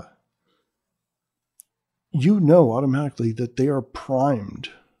 And you know automatically that they are primed.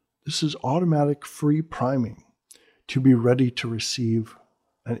 This is automatic free priming to be ready to receive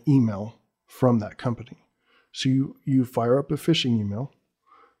an email from that company. So you fire up a phishing email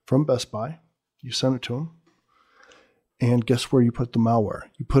from Best Buy, you send it to them, and guess where you put the malware?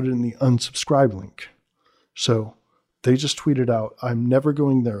 You put it in the unsubscribe link. So they just tweeted out, I'm never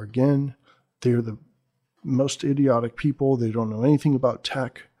going there again. They're the most idiotic people. They don't know anything about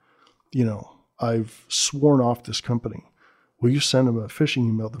tech. You know, I've sworn off this company. Well, you send them a phishing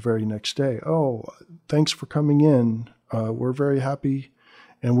email the very next day. Oh, thanks for coming in. We're very happy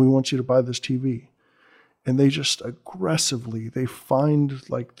and we want you to buy this TV. And they just aggressively, they find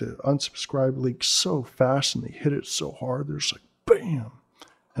like the unsubscribe link so fast and they hit it so hard. There's like, bam.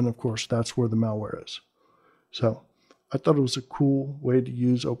 And of course, that's where the malware is. So I thought it was a cool way to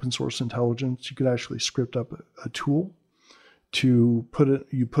use open source intelligence. You could actually script up a tool to put it,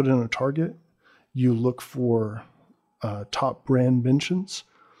 you put in a target, you look for top brand mentions,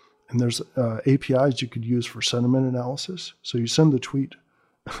 and there's APIs you could use for sentiment analysis. So you send the tweet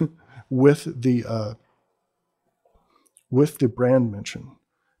with the brand mention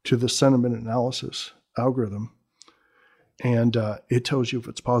to the sentiment analysis algorithm, And it tells you if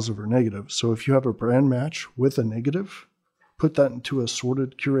it's positive or negative. So if you have a brand match with a negative, put that into a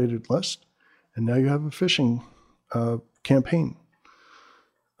sorted, curated list, and now you have a phishing campaign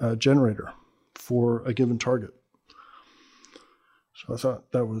generator for a given target. So I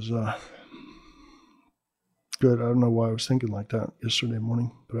thought that was good. I don't know why I was thinking like that yesterday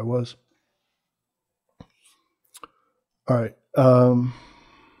morning, but I was. All right.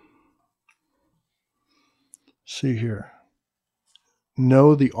 See here.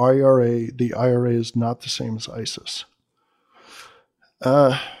 No, the IRA is not the same as ISIS.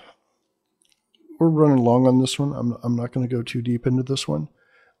 We're running long on this one. I'm not going to go too deep into this one.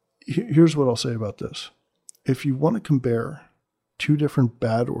 Here's what I'll say about this. If you want to compare two different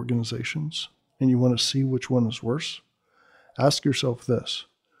bad organizations and you want to see which one is worse, ask yourself this.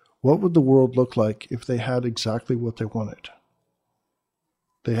 What would the world look like if they had exactly what they wanted?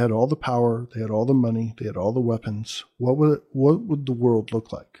 They had all the power, they had all the money, they had all the weapons. What would the world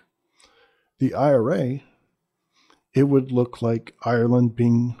look like? The IRA, it would look like Ireland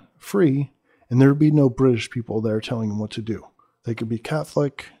being free, and there would be no British people there telling them what to do. They could be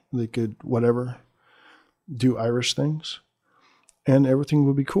Catholic, they could whatever, do Irish things, and everything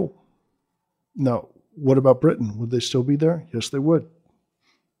would be cool. Now, what about Britain? Would they still be there? Yes, they would.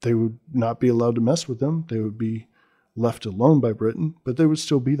 They would not be allowed to mess with them. They would be left alone by Britain, but they would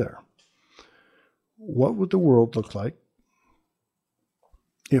still be there. What would the world look like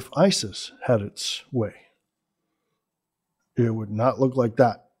if ISIS had its way? It would not look like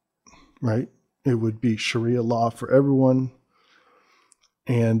that, right? It would be Sharia law for everyone.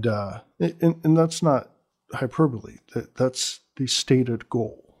 And that's not hyperbole. That's the stated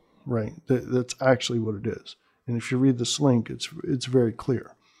goal, right? That's actually what it is. And if you read this link, it's very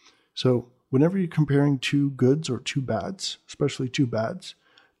clear. So whenever you're comparing two goods or two bads, especially two bads,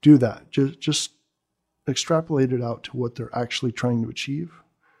 do that. Just extrapolate it out to what they're actually trying to achieve,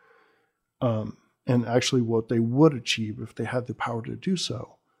 and actually what they would achieve if they had the power to do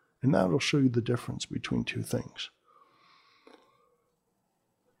so. And that'll show you the difference between two things.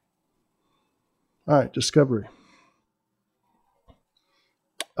 All right, discovery.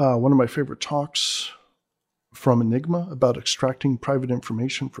 One of my favorite talks from Enigma about extracting private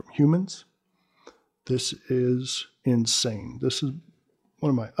information from humans. This is insane. This is one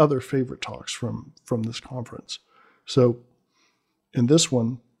of my other favorite talks from this conference. So in this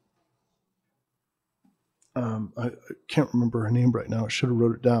one, I can't remember her name right now. I should have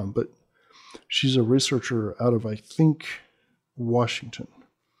wrote it down, but she's a researcher out of, I think, Washington,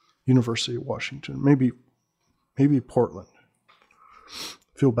 University of Washington, maybe Portland.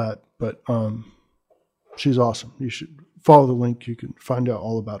 Feel bad, but she's awesome. You should follow the link. You can find out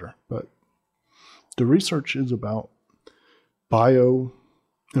all about her. But the research is about bio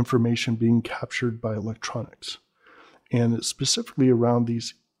information being captured by electronics, and it's specifically around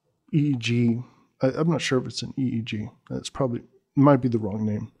these EEG. I'm not sure if it's an EEG. It's probably might be the wrong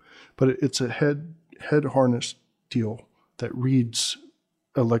name, but it's a head harness deal that reads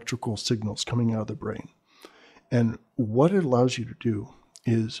electrical signals coming out of the brain. And what it allows you to do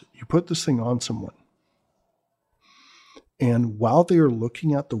is you put this thing on someone, and while they are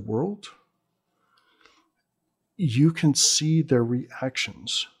looking at the world, you can see their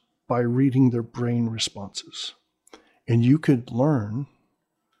reactions by reading their brain responses. And you could learn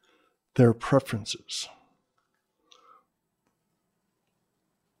their preferences.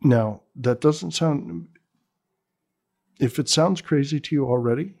 Now, that doesn't sound, if it sounds crazy to you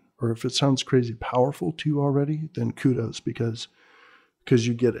already, or if it sounds crazy powerful to you already, then kudos, because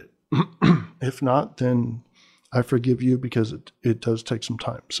you get it. If not, then I forgive you, because it does take some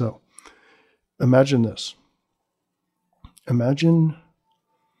time. So imagine this. Imagine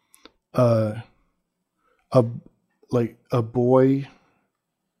a boy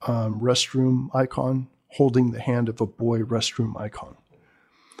restroom icon holding the hand of a boy restroom icon.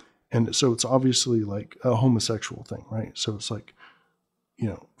 And so it's obviously like a homosexual thing, right? So it's like,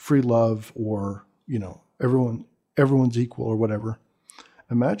 free love, or, everyone's equal or whatever.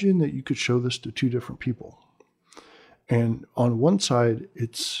 Imagine that you could show this to two different people. And on one side,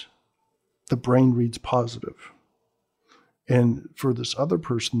 it's the brain reads positive. And for this other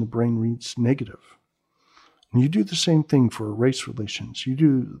person, the brain reads negative. And you do the same thing for race relations. You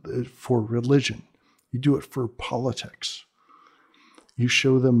do it for religion. You do it for politics. You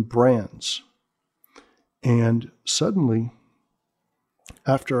show them brands. And suddenly,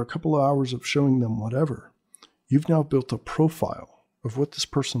 after a couple of hours of showing them whatever, you've now built a profile of what this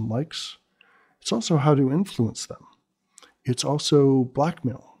person likes. It's also how to influence them. It's also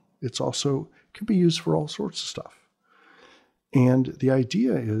blackmail. It can be used for all sorts of stuff. And the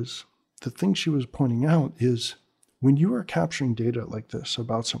idea is, the thing she was pointing out is, when you are capturing data like this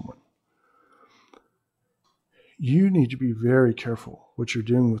about someone, you need to be very careful what you're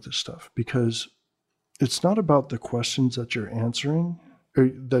doing with this stuff, because it's not about the questions that you're answering or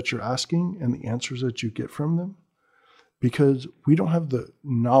that you're asking and the answers that you get from them, because we don't have the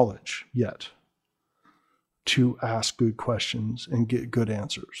knowledge yet to ask good questions and get good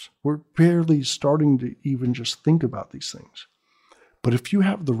answers. We're barely starting to even just think about these things. But if you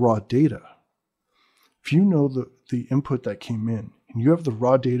have the raw data, if you know the input that came in and you have the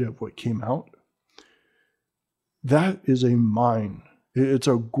raw data of what came out, that is a mine. It's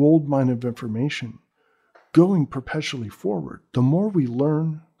a gold mine of information going perpetually forward. The more we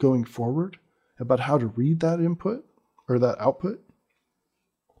learn going forward about how to read that input or that output,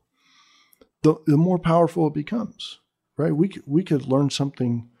 the more powerful it becomes, right? We could learn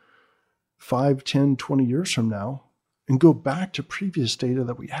something 5, 10, 20 years from now and go back to previous data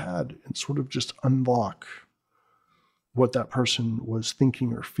that we had and sort of just unlock what that person was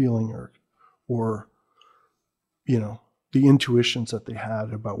thinking or feeling or the intuitions that they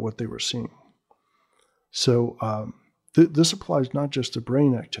had about what they were seeing. So this applies not just to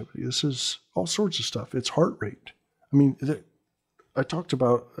brain activity. This is all sorts of stuff. It's heart rate. I mean, I talked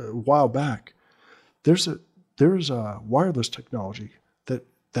about a while back. There's a wireless technology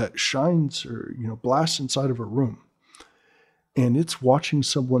that shines or blasts inside of a room, and it's watching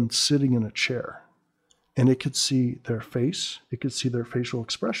someone sitting in a chair, and it could see their face, it could see their facial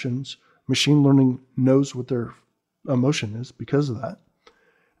expressions. Machine learning knows what their emotion is because of that.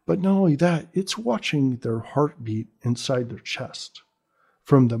 But not only that, it's watching their heartbeat inside their chest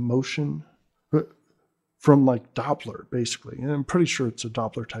from the motion, from like Doppler, basically. And I'm pretty sure it's a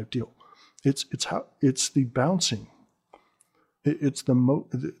Doppler type deal. It's the bouncing. It's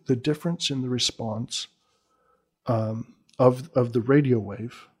the difference in the response of the radio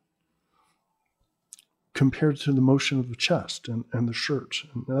wave compared to the motion of the chest and the shirt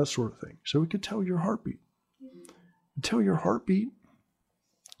and that sort of thing. So it could tell your heartbeat. Tell your heartbeat.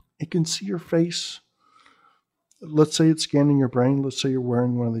 It can see your face. Let's say it's scanning your brain. Let's say you're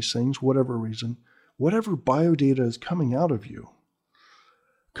wearing one of these things, whatever reason. Whatever biodata is coming out of you,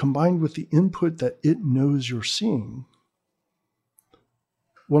 combined with the input that it knows you're seeing,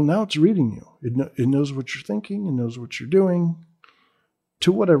 well, now it's reading you. It knows what you're thinking. It knows what you're doing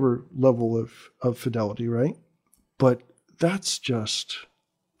to whatever level of fidelity, right? But that's just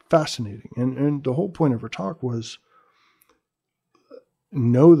fascinating. And the whole point of her talk was,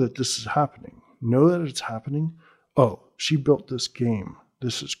 know that this is happening. Know that it's happening. Oh, she built this game.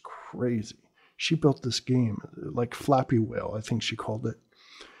 This is crazy. She built this game, like Flappy Whale, I think she called it.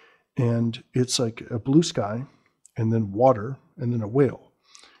 And it's like a blue sky, and then water, and then a whale.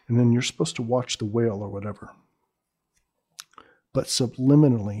 And then you're supposed to watch the whale or whatever. But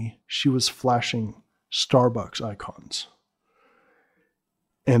subliminally, she was flashing Starbucks icons.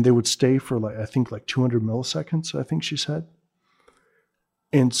 And they would stay for I think 200 milliseconds, I think she said.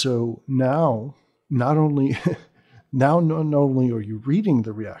 And so now, not only are you reading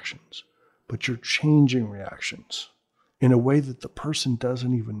the reactions, but you're changing reactions in a way that the person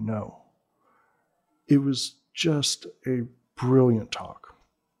doesn't even know. It was just a brilliant talk.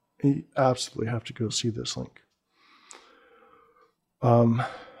 You absolutely have to go see this link. All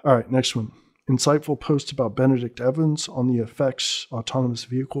right, next one. Insightful post about Benedict Evans on the effects autonomous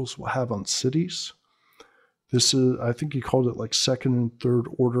vehicles will have on cities. This is, I think he called it second and third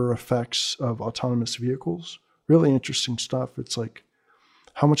order effects of autonomous vehicles. Really interesting stuff. It's like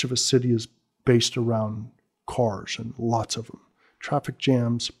how much of a city is based around cars, and lots of them. Traffic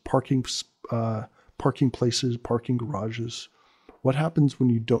jams, parking places, parking garages. What happens when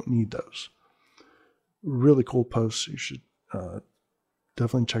you don't need those? Really cool post. You should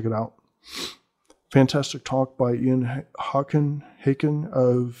definitely check it out. Fantastic talk by Ian Haken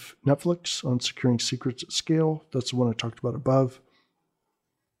of Netflix on securing secrets at scale. That's the one I talked about above.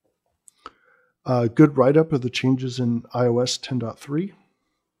 Good write-up of the changes in iOS 10.3.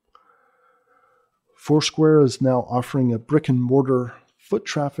 Foursquare is now offering a brick-and-mortar foot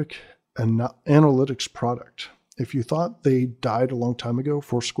traffic and analytics product. If you thought they died a long time ago,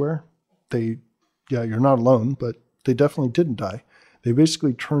 Foursquare, you're not alone, but they definitely didn't die. They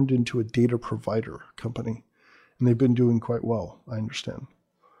basically turned into a data provider company, and they've been doing quite well, I understand.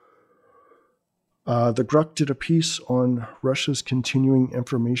 The Gluck did a piece on Russia's continuing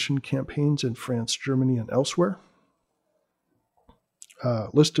information campaigns in France, Germany, and elsewhere.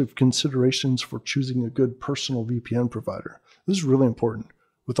 List of considerations for choosing a good personal VPN provider. This is really important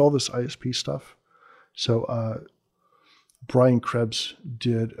with all this ISP stuff. So Brian Krebs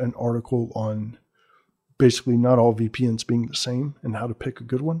did an article on basically not all VPNs being the same and how to pick a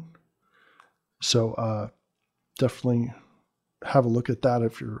good one. So definitely have a look at that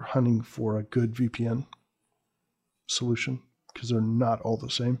if you're hunting for a good VPN solution, because they're not all the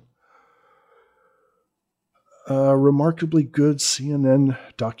same. A remarkably good CNN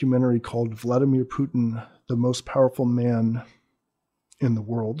documentary called Vladimir Putin, the Most Powerful Man in the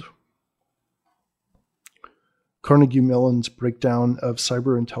World. Carnegie Mellon's breakdown of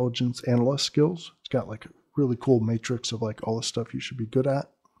cyber intelligence analyst skills. It's got like a really cool matrix of like all the stuff you should be good at.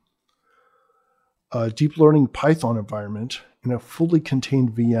 A deep learning Python environment in a fully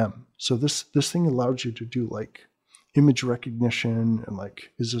contained VM. So this thing allows you to do like image recognition and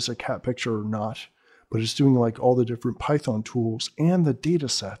like, is this a cat picture or not? But it's doing like all the different Python tools and the data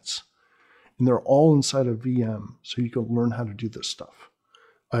sets. And they're all inside a VM. So you can learn how to do this stuff.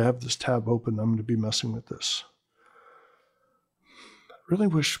 I have this tab open. I'm going to be messing with this. Really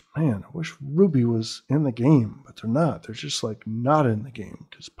wish Ruby was in the game, but they're not. They're just like not in the game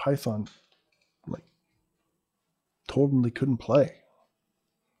because Python like told them they couldn't play.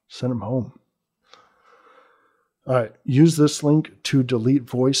 Sent them home. All right, use this link to delete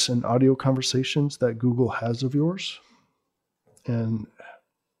voice and audio conversations that Google has of yours. And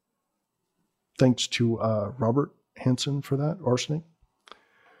thanks to Robert Hansen for that, Arsenic.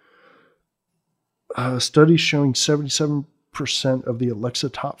 Studies showing 77% of the Alexa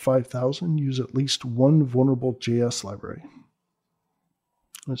top 5,000 use at least one vulnerable JS library.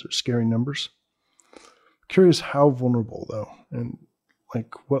 Those are scary numbers. Curious how vulnerable though, and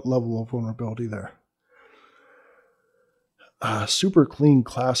like what level of vulnerability there. Super clean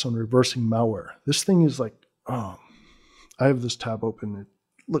class on reversing malware. This thing is like, I have this tab open. It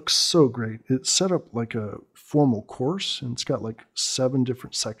looks so great. It's set up like a formal course and it's got like 7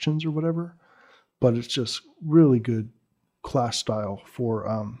 different sections or whatever, but it's just really good class style for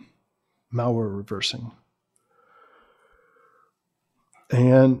malware reversing.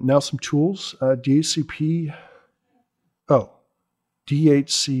 And now some tools. DHCP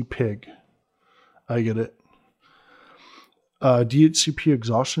pig. I get it. DHCP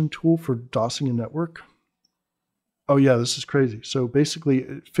exhaustion tool for DOSing a network. Oh yeah, this is crazy. So basically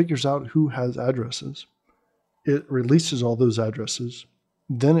it figures out who has addresses. It releases all those addresses.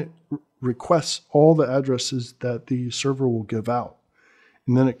 Then it requests all the addresses that the server will give out.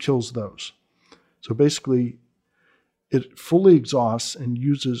 And then it kills those. So basically it fully exhausts and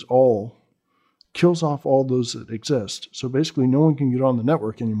kills off all those that exist. So basically no one can get on the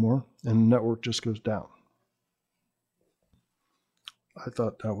network anymore and the network just goes down. I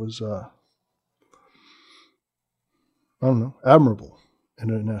thought that was, admirable in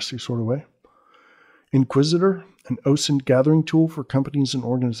a nasty sort of way. Inquisitor, an OSINT gathering tool for companies and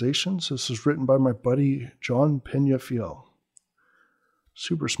organizations. This is written by my buddy, John Peñafiel.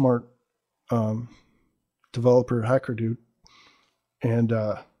 Super smart developer, hacker dude. And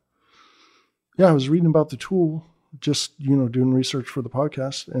I was reading about the tool, just, doing research for the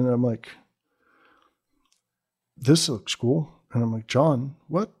podcast. And I'm like, this looks cool. And I'm like, John,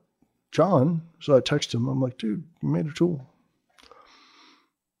 what? John? So I text him. I'm like, dude, you made a tool.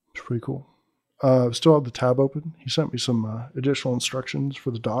 It's pretty cool. Still have the tab open. He sent me some additional instructions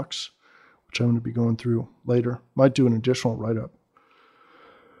for the docs, which I'm going to be going through later. Might do an additional write-up.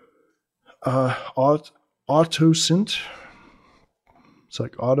 AutoSint. It's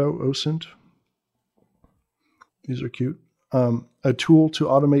like AutoSint. These are cute. A tool to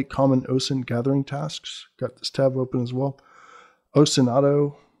automate common OSINT gathering tasks. Got this tab open as well. OSINT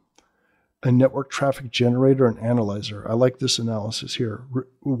Auto, a network traffic generator and analyzer. I like this analysis here.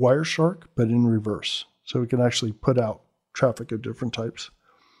 Wireshark, but in reverse. So we can actually put out traffic of different types.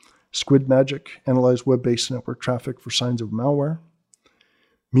 Squid Magic, analyze web-based network traffic for signs of malware.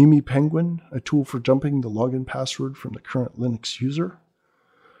 Mimi Penguin, a tool for dumping the login password from the current Linux user.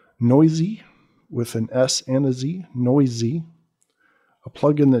 Noisy, with an S and a Z, Noisy, a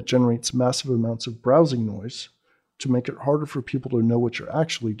plugin that generates massive amounts of browsing noise to make it harder for people to know what you're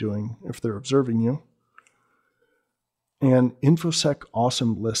actually doing if they're observing you. And InfoSec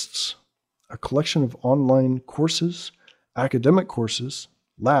Awesome Lists, a collection of online courses, academic courses,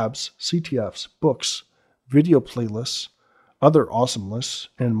 labs, CTFs, books, video playlists, other awesome lists,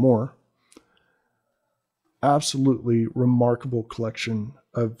 and more. Absolutely remarkable collection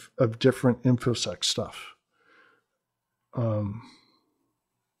of different InfoSec stuff.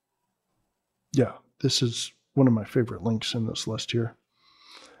 This is one of my favorite links in this list here.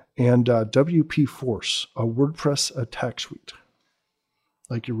 And WP Force, a WordPress attack suite.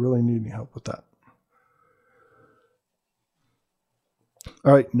 Like you really need any help with that.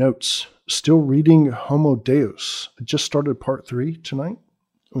 All right, notes. Still reading Homo Deus. I just started part 3 tonight,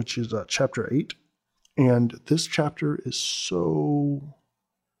 which is chapter 8. And this chapter is so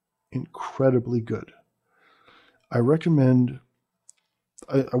incredibly good. I recommend,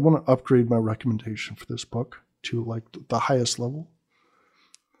 I want to upgrade my recommendation for this book to like the highest level.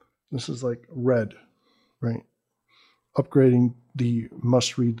 This is like red, right? Upgrading the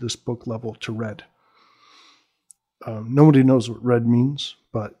must read this book level to red. Nobody knows what red means,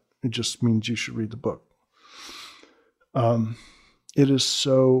 but it just means you should read the book. It is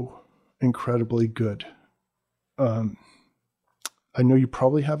so incredibly good. I know you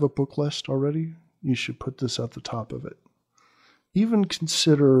probably have a book list already. You should put this at the top of it. Even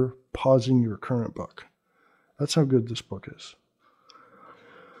consider pausing your current book. That's how good this book is.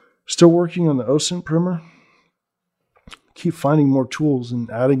 Still working on the OSINT primer. Keep finding more tools and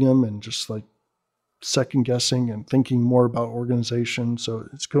adding them and just like second guessing and thinking more about organization. So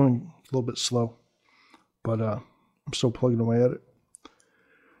it's going a little bit slow, but I'm still plugging away at it.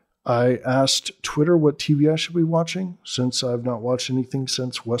 I asked Twitter what TV I should be watching since I've not watched anything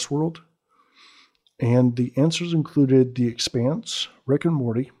since Westworld. And the answers included The Expanse, Rick and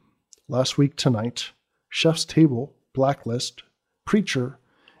Morty, Last Week Tonight, Chef's Table, Blacklist, Preacher,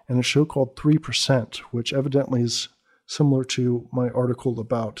 and a show called 3%, which evidently is similar to my article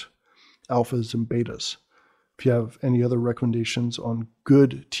about alphas and betas. If you have any other recommendations on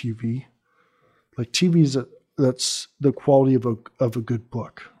good TV, like TV's that's the quality of a good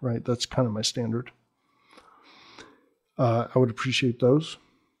book, right? That's kind of my standard. I would appreciate those.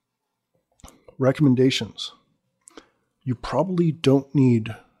 Recommendations. You probably don't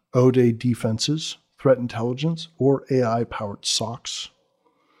need O-Day defenses, threat intelligence, or AI-powered SOCs.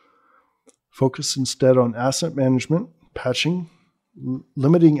 Focus instead on asset management, patching,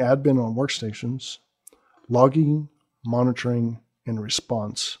 limiting admin on workstations, logging, monitoring, and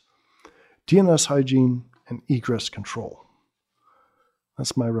response, DNS hygiene, and egress control.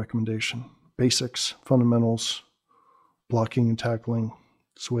 That's my recommendation. Basics, fundamentals, blocking and tackling.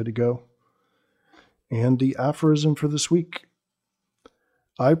 It's the way to go. And the aphorism for this week.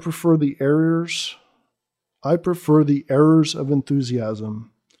 I prefer the errors of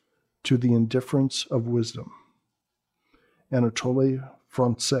enthusiasm to the indifference of wisdom. Anatole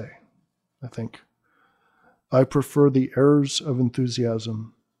France, I think. I prefer the errors of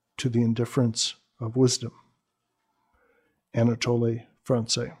enthusiasm to the indifference of wisdom. Anatole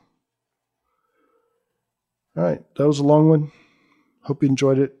France. All right, that was a long one. Hope you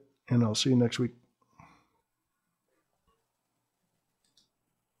enjoyed it, and I'll see you next week.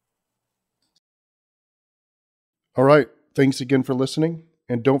 All right, thanks again for listening,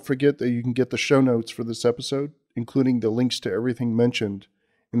 and don't forget that you can get the show notes for this episode, including the links to everything mentioned,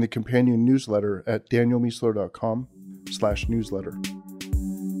 in the companion newsletter at danielmiessler.com/newsletter.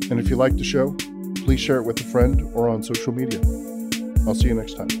 And if you like the show, please share it with a friend or on social media. I'll see you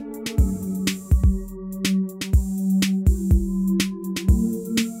next time.